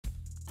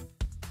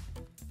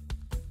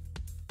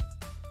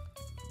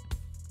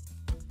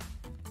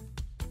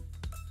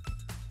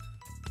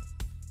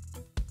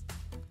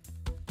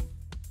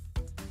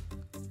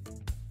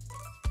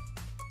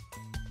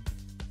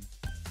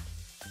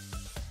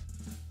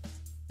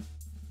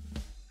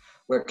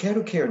Well,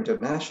 Care2Care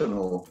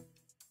International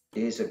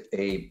is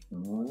a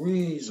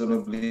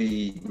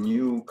reasonably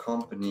new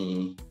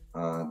company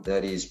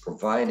that is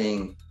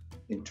providing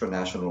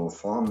international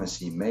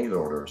pharmacy mail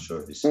order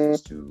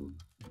services to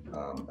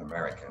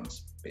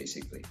Americans,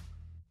 basically.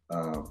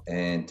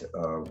 And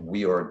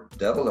we are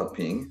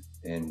developing,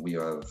 and we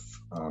have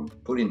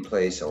put in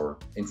place our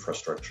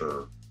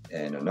infrastructure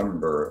and a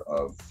number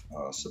of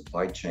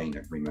supply chain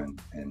agreement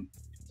and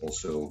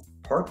also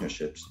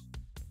partnerships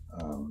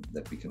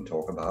that we can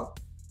talk about.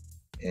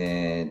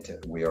 And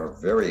we are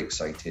very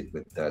excited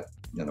with that,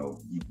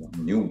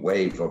 new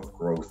wave of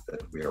growth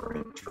that we are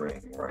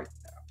entering right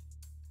now.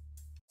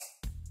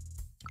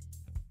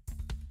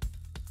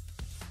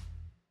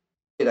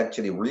 It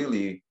actually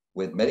really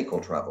with medical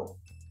travel,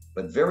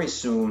 but very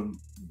soon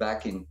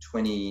back in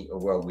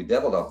we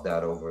developed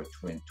that over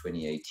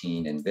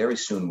 2018, and very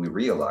soon we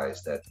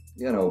realized that,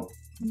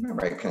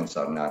 Americans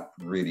are not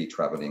really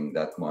traveling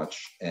that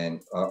much, and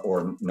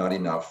or not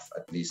enough,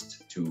 at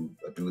least, to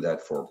do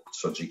that for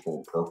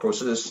surgical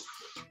purposes.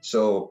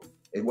 So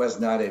it was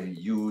not a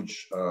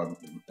huge,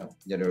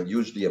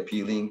 hugely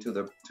appealing to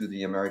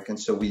the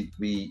Americans. So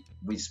we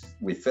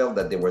felt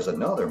that there was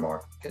another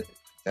market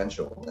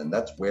potential, and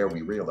that's where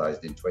we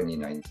realized in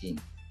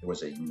 2019 there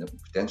was a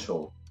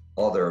potential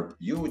other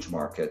huge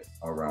market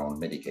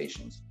around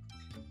medications,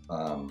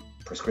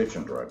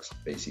 prescription drugs,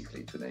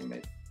 basically, to name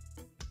it.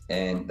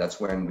 And that's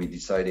when we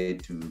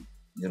decided to,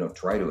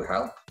 try to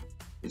help.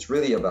 It's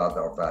really about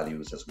our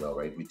values as well,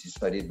 right? We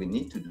decided we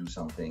need to do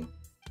something.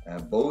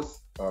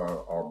 Both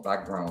our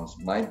backgrounds,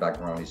 my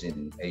background is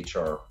in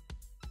HR,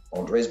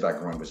 Andre's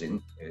background was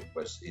in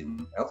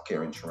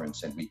healthcare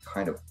insurance, and we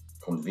kind of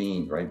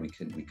convened, right? We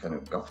kind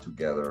of got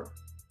together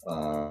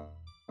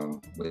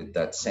with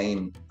that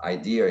same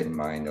idea in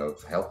mind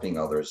of helping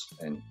others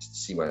and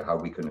see how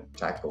we can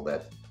tackle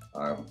that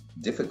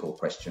difficult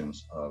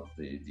questions of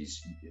these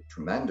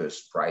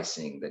tremendous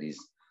pricing that is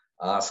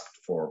asked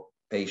for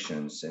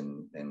patients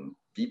and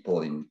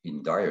people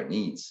in dire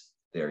needs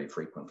very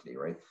frequently,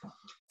 right?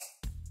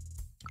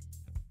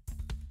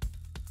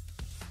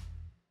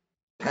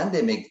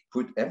 Pandemic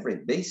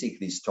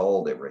basically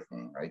stalled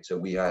everything, right? So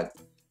we had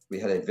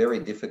a very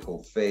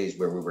difficult phase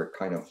where we were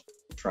kind of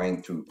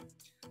trying to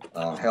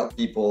help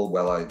people,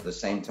 while at the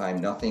same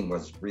time nothing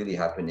was really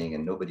happening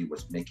and nobody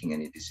was making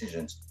any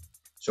decisions.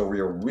 So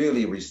we are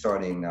really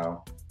restarting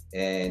now,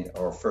 and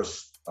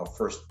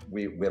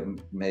we have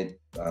made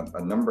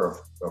a number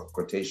of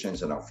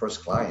quotations, and our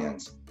first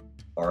clients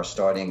are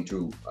starting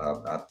to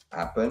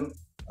happen.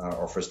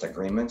 Our first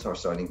agreements are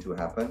starting to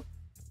happen,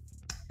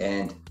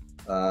 and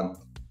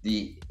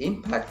the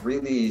impact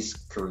really is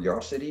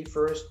curiosity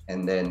first,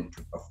 and then,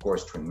 of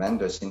course,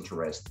 tremendous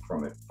interest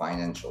from a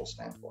financial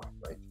standpoint,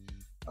 right?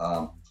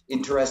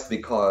 Interest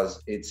because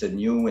it's a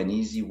new and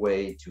easy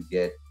way to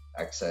get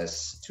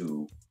access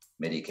to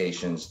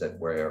medications that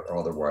were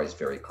otherwise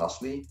very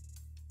costly.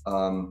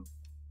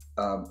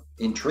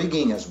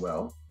 Intriguing as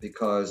well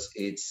because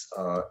it's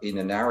in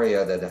an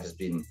area that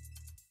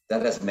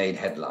has made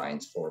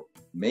headlines for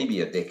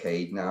maybe a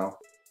decade now,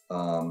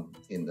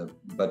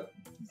 but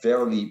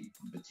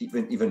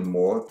even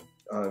more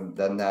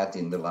than that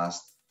in the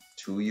last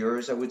 2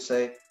 years, I would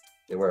say.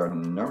 There were a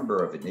number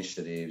of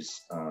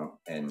initiatives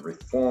and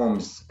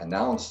reforms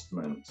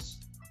announcements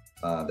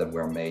that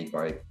were made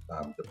by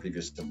the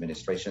previous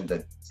administration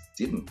that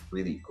didn't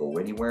really go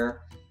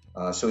anywhere.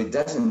 So it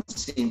doesn't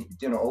seem,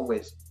 there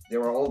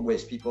are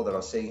always people that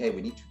are saying, hey,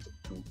 we need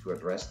to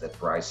address that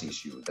price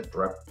issue, that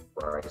drug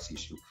price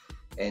issue.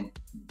 And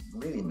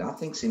really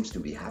nothing seems to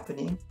be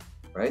happening,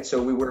 right? So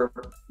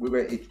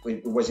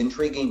it was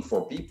intriguing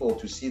for people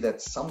to see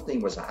that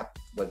something was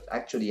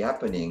actually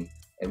happening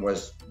and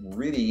was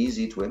really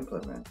easy to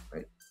implement,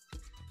 right?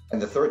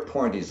 And the third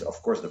point is,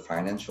 of course, the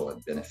financial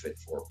benefit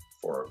for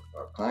our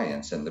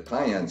clients. And the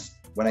clients,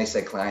 when I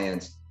say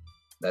clients,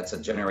 that's a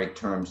generic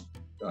term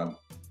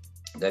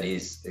that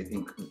is,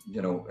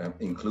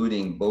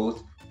 including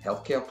both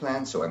healthcare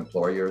plans, so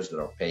employers that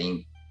are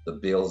paying the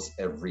bills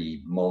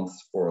every month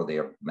for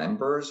their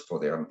members, for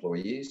their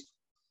employees,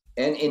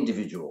 and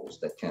individuals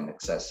that can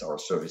access our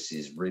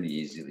services really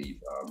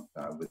easily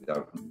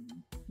without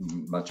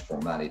much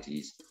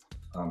formalities.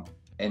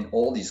 And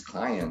all these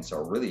clients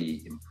are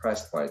really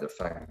impressed by the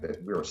fact that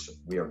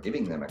we are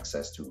giving them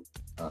access to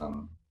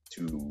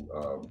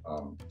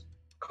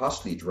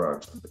costly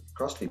drugs,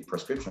 costly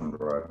prescription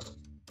drugs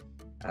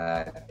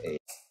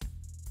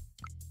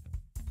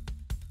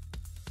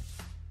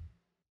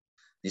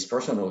These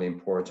personal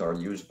imports are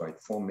used by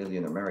 4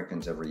 million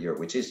Americans every year,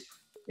 which is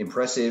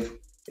impressive.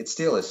 It's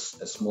still a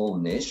small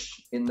niche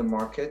in the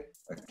market,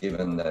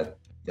 given that,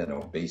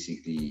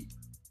 basically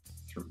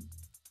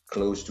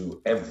close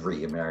to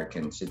every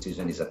American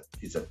citizen is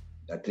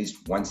at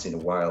least once in a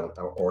while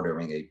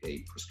ordering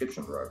a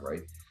prescription drug,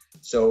 right?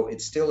 So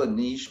it's still a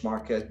niche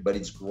market, but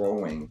it's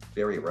growing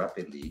very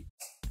rapidly.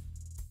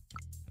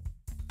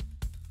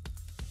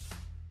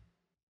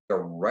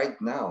 We're right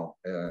now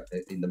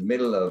in the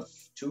middle of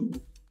two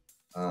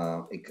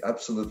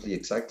absolutely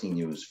exciting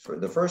news. For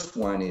the first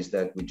one is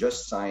that we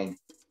just signed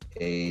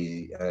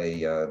a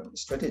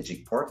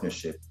strategic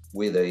partnership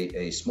with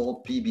a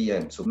small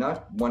PBM. So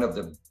not one of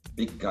the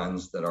big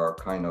guns that are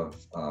kind of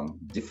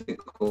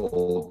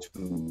difficult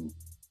to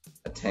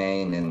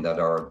attain and that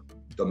are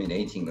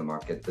dominating the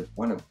market, but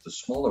one of the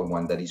smaller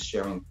one that is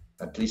sharing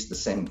at least the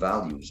same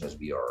values as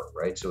we are,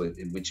 right? So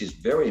which is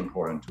very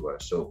important to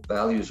us. So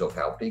values of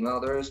helping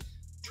others,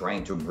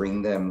 trying to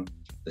bring them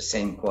the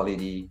same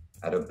quality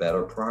at a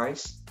better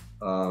price,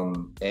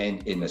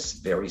 and in a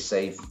very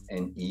safe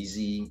and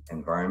easy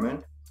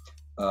environment,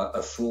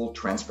 a full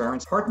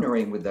transparency.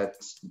 Partnering with that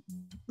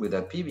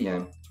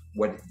PBM,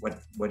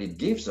 what it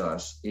gives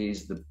us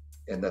is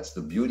and that's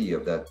the beauty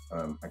of that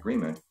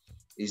agreement,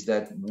 is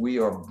that we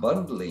are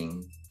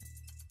bundling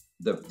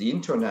the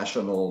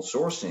international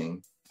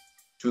sourcing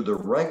to the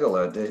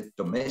regular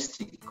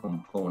domestic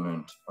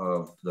component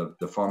of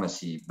the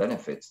pharmacy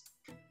benefits,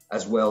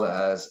 as well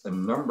as a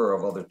number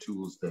of other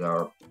tools that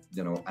are,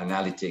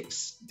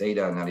 analytics,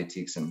 data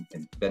analytics, and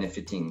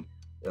benefiting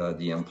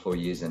the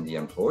employees and the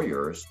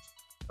employers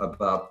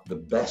about the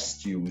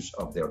best use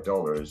of their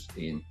dollars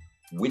in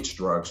which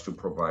drugs to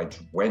provide,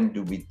 when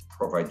do we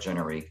provide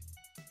generic,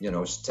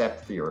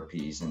 step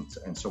therapies,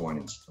 and so on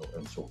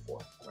and so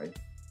forth, right?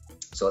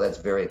 So that's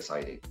very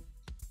exciting.